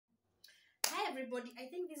everybody. I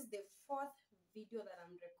think this is the 4th video that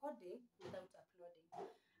I'm recording without uploading.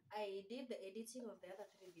 I did the editing of the other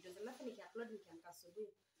 3 videos. Alafu niki-upload nikiamka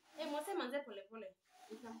asubuhi. Mwase manze pole pole.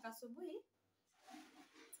 Nikiamka asubuhi.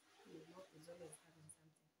 Mouth is always having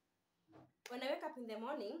something. When I wake up in the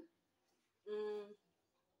morning,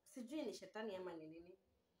 sijui ni shetani ama ni nini.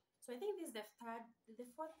 So I think this is the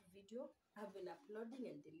 4th video I've been uploading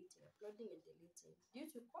and deleting due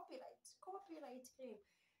to copyright claim.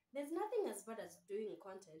 There's nothing as bad as doing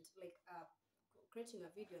content like creating a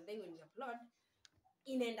video and then when you upload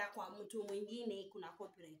inaenda kwa mtu mwingine kuna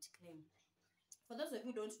copyright claim. For those of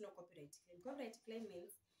you who don't know copyright claim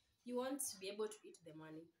means you want to be able to eat the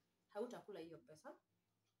money. Hautakula hiyo pesa.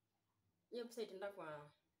 Hiyo pesa itaenda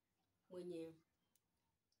kwa mwenye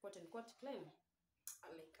quote unquote claim.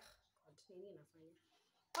 Like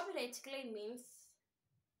copyright claim means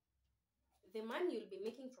the money you'll be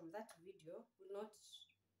making from that video will not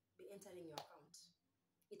be entering your account.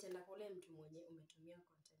 Itaenda kwa mtu mwenye umetumia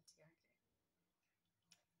content yake.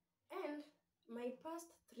 And my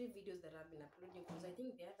past 3 videos that I've been uploading, because I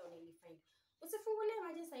think the other one will find. Usifungulie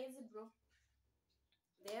maji saizi bro.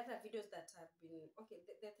 The other videos that have been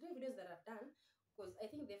the 3 videos that I've done, because I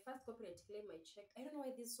think the first copyright claim I checked, I don't know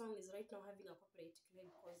why this song is right now having a copyright claim,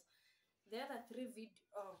 because the other 3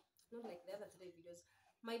 not like the other 3 videos,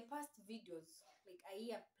 my past videos like a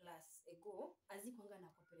year plus ago azikuanga na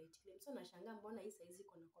copyright claim. So nashangaa mbona hii saizi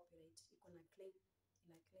iko na copyright, iko na claim,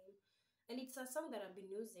 and it's a song that I've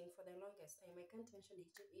been using for the longest time. I can't mention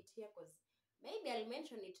it here because maybe I'll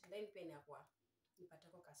mention it then pena kwa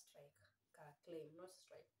nipatako ka strike ka claim, not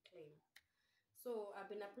strike, claim. So I've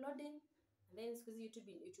been uploading and then because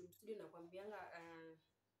YouTube studio nakwambianga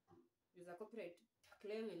use a copyright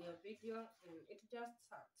claim in your video and it just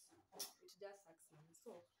sucks. Man.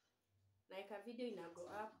 So like a video in a go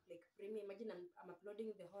up like premium. Imagine I'm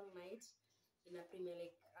uploading the whole night in a premium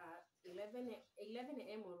like 11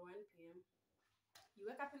 a.m. or 1 p.m. You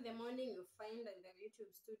wake up in the morning, you find in the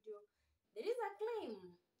YouTube studio there is a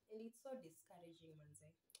claim, and it's so discouraging, manze.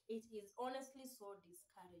 It is honestly so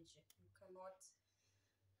discouraging. You cannot.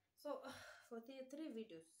 So for the 3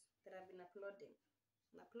 videos that I've been uploading,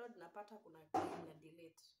 napata kuna claim na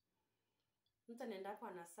delete. Mtu anaenda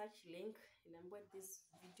kwa na search link inaambia this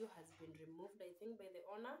video has been removed, I think by the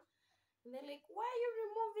owner. And they're like, why are you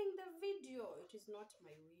removing the video? It is not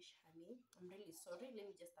my wish, honey. I'm really sorry. Let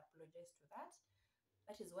me just apologize to that.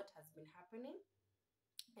 That is what has been happening.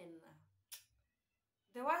 And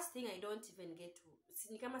the worst thing I don't even get to.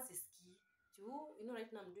 Nikama siski. You know,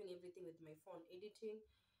 right now I'm doing everything with my phone. Editing,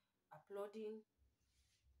 uploading,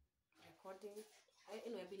 recording.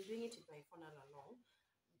 Anyway, I've been doing it with my phone all along.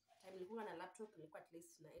 Time nilikuwa na laptop, nilikuwa at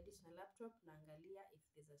least na edit na laptop, naangalia if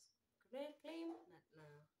there's a claim,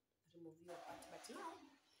 na remove your part. But now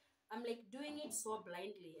I'm like doing it so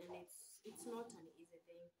blindly, and it's not an easy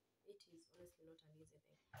thing. It is honestly not an easy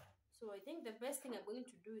thing. So I think the best thing I'm going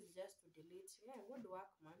to do is just to delete. Yeah, good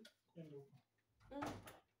work, man.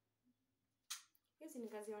 Yes, in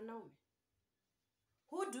kazi wanaume.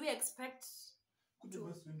 Who do we expect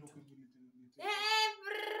to?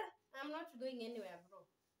 I'm not going anywhere, bro.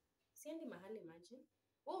 Siendi mahali, imagine.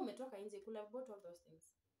 Oh, umetoka nje, could have bought all those things.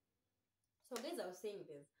 So guys, I was saying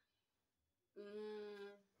this.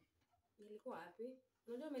 Nilikuwa wapi?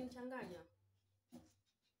 Unajua umenichanganya.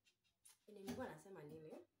 Nilikuwa nasema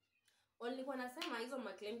nini? Nilikuwa nasema hizo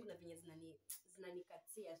maclaim kuna venye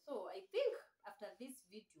zinanikatia. So I think after this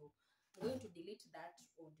video I'm going to delete that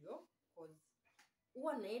audio because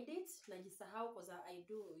huwa na edit najisahau because I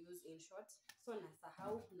do use InShot. So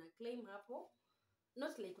nasahau kuna claim hapo.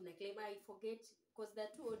 Not like kuna claim, I forget because the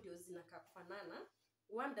 2 audios zinakafanana.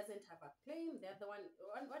 One doesn't have a claim, the other one is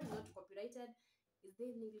not copyrighted. Is there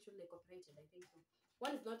in English only copyrighted? I think so.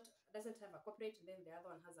 One doesn't have a copyright, and then the other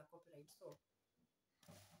one has a copyright. So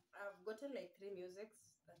I've gotten like 3 musics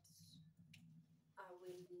that I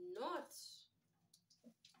will not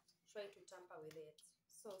try to tamper with it.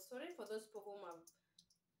 So sorry for those people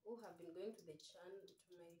who have been going to my channel.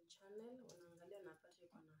 Wanaangalia na pata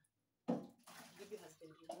kuna video has been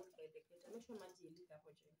removed by the creator. Make sure maji ilika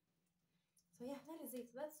hapo chini. So yeah, that is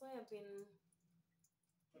it. That's why I've been.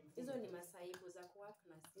 Hizo ni masaibu za kuwork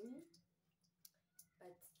na simu.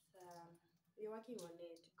 But we're working on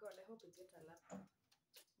it. God, I hope we get a laptop.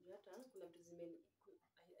 Jata kuna vitu I really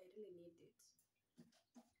need it.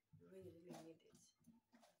 Really need it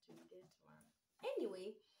to get one.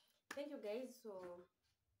 Anyway, thank you guys. So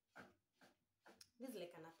this is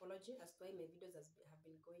like an apology as to why my videos have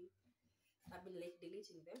been going. I've been like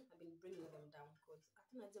deleting them. I've been bringing them down because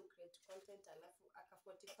I can create content alafu aka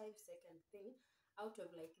 45-second thing out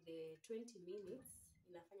of like the 20 minutes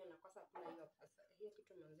inafanya nakosa kula hiyo Sasa hiyo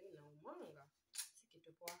kitu manze inaumanga. Si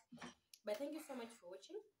kitu poa. But thank you so much for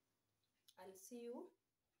watching. I'll see you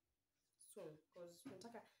soon because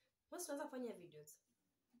nataka once tunaanza kufanya videos,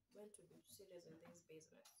 want to be serious in this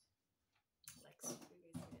business. Like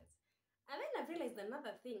really serious. And then I realized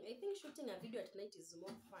another thing. I think shooting a video at night is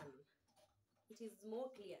more fun. It is more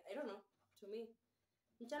clear. I don't know. To me,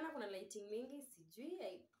 mchana kuna lighting mingi, sijui.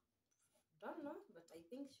 I don't know, but I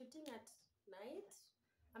think shooting at night,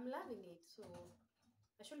 I'm loving it. So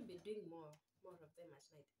I should be doing more of them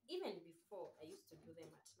at night. Even before, I used to do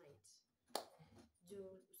them at night.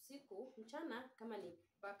 Juu usiku mchana kama ni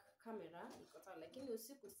back camera iko sawa, lakini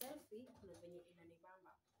usiku selfie kuna venye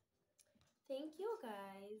inanibamba. Thank you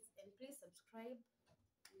guys, and please subscribe.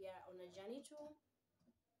 We are on a journey to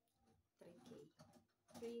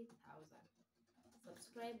 3,000.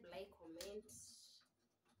 Subscribe, like, comment.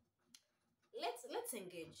 Let's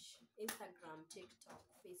engage. Instagram, TikTok,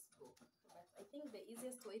 Facebook. But I think the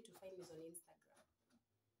easiest way to find me is on Instagram.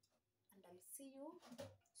 And I'll see you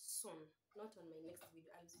soon. Not on my next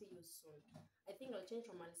video. I'll see you soon. I think I'll change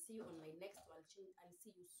from I'll see you on my next one. I'll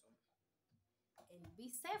see you soon. And be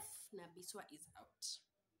safe. Nabiswa is out.